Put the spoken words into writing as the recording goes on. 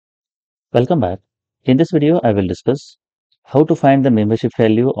Welcome back. In this video, I will discuss how to find the membership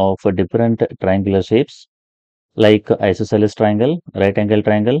value of different triangular shapes like isosceles triangle, right angle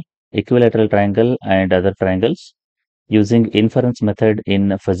triangle, equilateral triangle, and other triangles using inference method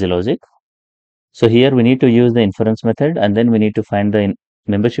in fuzzy logic. So here we need to use the inference method and then we need to find the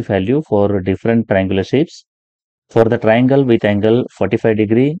membership value for different triangular shapes for the triangle with angle 45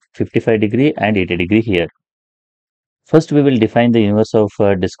 degree, 55 degree, and 80 degree here. First, we will define the universe of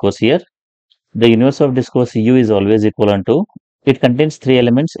discourse here. The universe of discourse U is always equivalent to, it contains three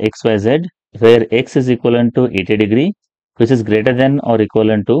elements x, y, z, where x is equivalent to 80 degree, which is greater than or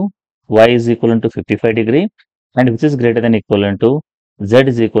equivalent to y is equivalent to 55 degree, and which is greater than equivalent to z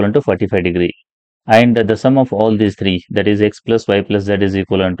is equivalent to 45 degree. And the sum of all these three, that is x plus y plus z, is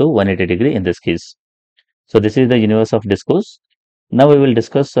equivalent to 180 degree in this case. So this is the universe of discourse. Now we will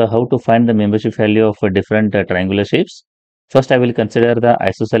discuss how to find the membership value of different triangular shapes. First, I will consider the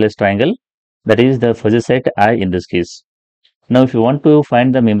isosceles triangle, that is the fuzzy set I in this case. Now, if you want to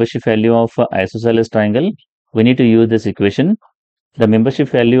find the membership value of isosceles triangle, we need to use this equation. The membership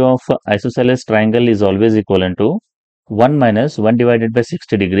value of isosceles triangle is always equivalent to 1 minus 1 divided by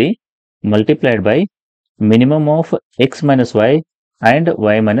 60 degree multiplied by minimum of x minus y and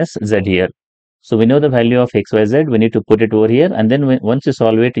y minus z here. So we know the value of x, y, z. We need to put it over here, and then once you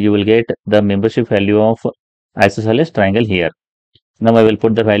solve it, you will get the membership value of isosceles triangle here. Now I will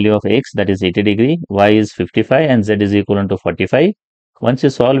put the value of x, that is 80 degree, y is 55, and z is equivalent to 45. Once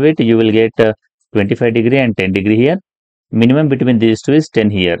you solve it, you will get 25 degree and 10 degree here. Minimum between these two is 10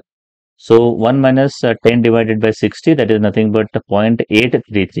 here. So 1 minus 10 divided by 60, that is nothing but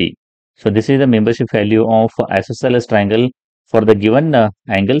 0.833. So this is the membership value of isosceles triangle for the given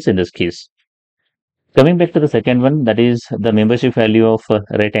angles in this case. Coming back to the second one, that is the membership value of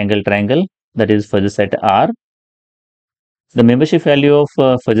right angle triangle, that is fuzzy set R. The membership value of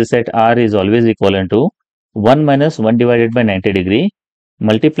fuzzy set R is always equivalent to 1 minus 1 divided by 90 degree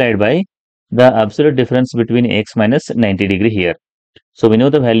multiplied by the absolute difference between x minus 90 degree here. So we know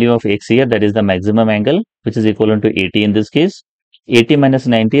the value of x here, that is the maximum angle, which is equivalent to 80 in this case. 80 minus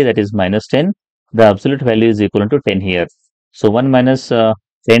 90, that is minus 10. The absolute value is equivalent to 10 here. So 1 minus 10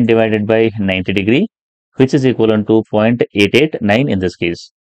 divided by 90 degree, which is equivalent to 0.889 in this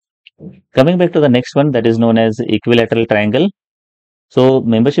case. Coming back to the next one, that is known as equilateral triangle. So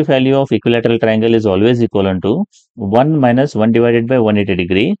membership value of equilateral triangle is always equivalent to 1 minus 1 divided by 180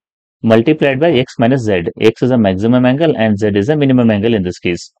 degree multiplied by x minus z. X is a maximum angle and z is a minimum angle in this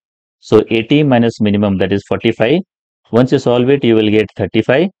case. So 80 minus minimum, that is 45. Once you solve it, you will get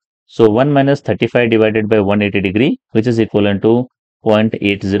 35. So 1 minus 35 divided by 180 degree, which is equivalent to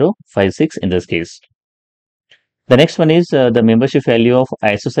 0.8056 in this case. The next one is the membership value of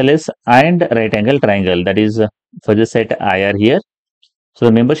isosceles and right angle triangle, that is fuzzy set IR here. So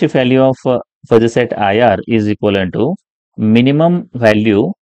the membership value of fuzzy set IR is equivalent to minimum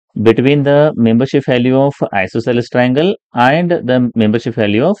value between the membership value of isosceles triangle and the membership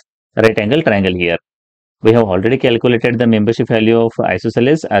value of right angle triangle here. We have already calculated the membership value of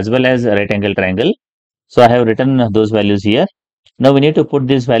isosceles as well as right angle triangle. So I have written those values here. Now we need to put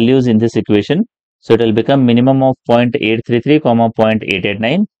these values in this equation. So it will become minimum of 0.833,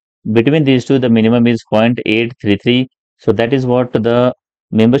 0.889. Between these two, the minimum is 0.833. So that is what the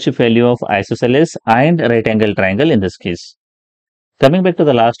membership value of isosceles and right angle triangle in this case. Coming back to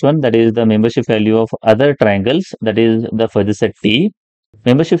the last one, that is the membership value of other triangles, that is the fuzzy set T.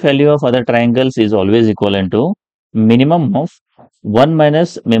 Membership value of other triangles is always equivalent to minimum of 1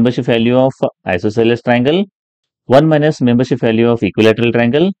 minus membership value of isosceles triangle, 1 minus membership value of equilateral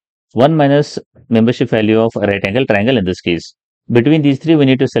triangle, 1 minus membership value of right angle triangle in this case. Between these three, we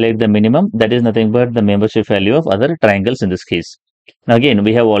need to select the minimum, that is nothing but the membership value of other triangles in this case. Now again,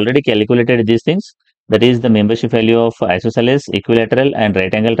 we have already calculated these things, that is the membership value of isosceles, equilateral, and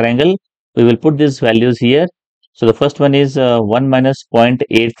right angle triangle. We will put these values here. So the first one is 1 minus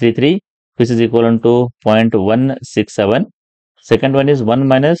 0.833, which is equivalent to 0.167. Second one is 1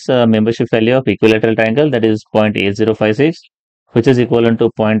 minus membership value of equilateral triangle, that is 0.8056, which is equivalent to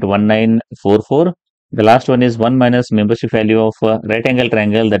 0.1944. The last one is 1 minus membership value of right angle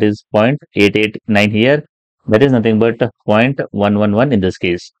triangle, that is 0.889 here. That is nothing but 0.111 in this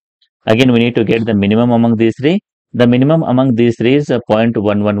case. Again, we need to get the minimum among these three. The minimum among these three is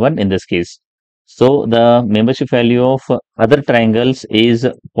 0.111 in this case. So the membership value of other triangles is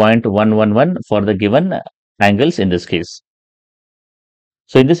 0.111 for the given angles in this case.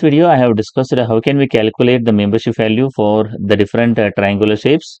 So in this video, I have discussed how can we calculate the membership value for the different triangular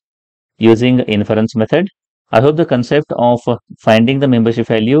shapes using inference method. I hope the concept of finding the membership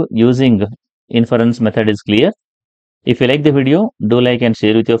value using inference method is clear. If you like the video, do like and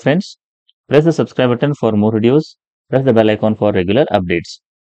share with your friends. Press the subscribe button for more videos. Press the bell icon for regular updates.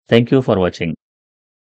 Thank you for watching.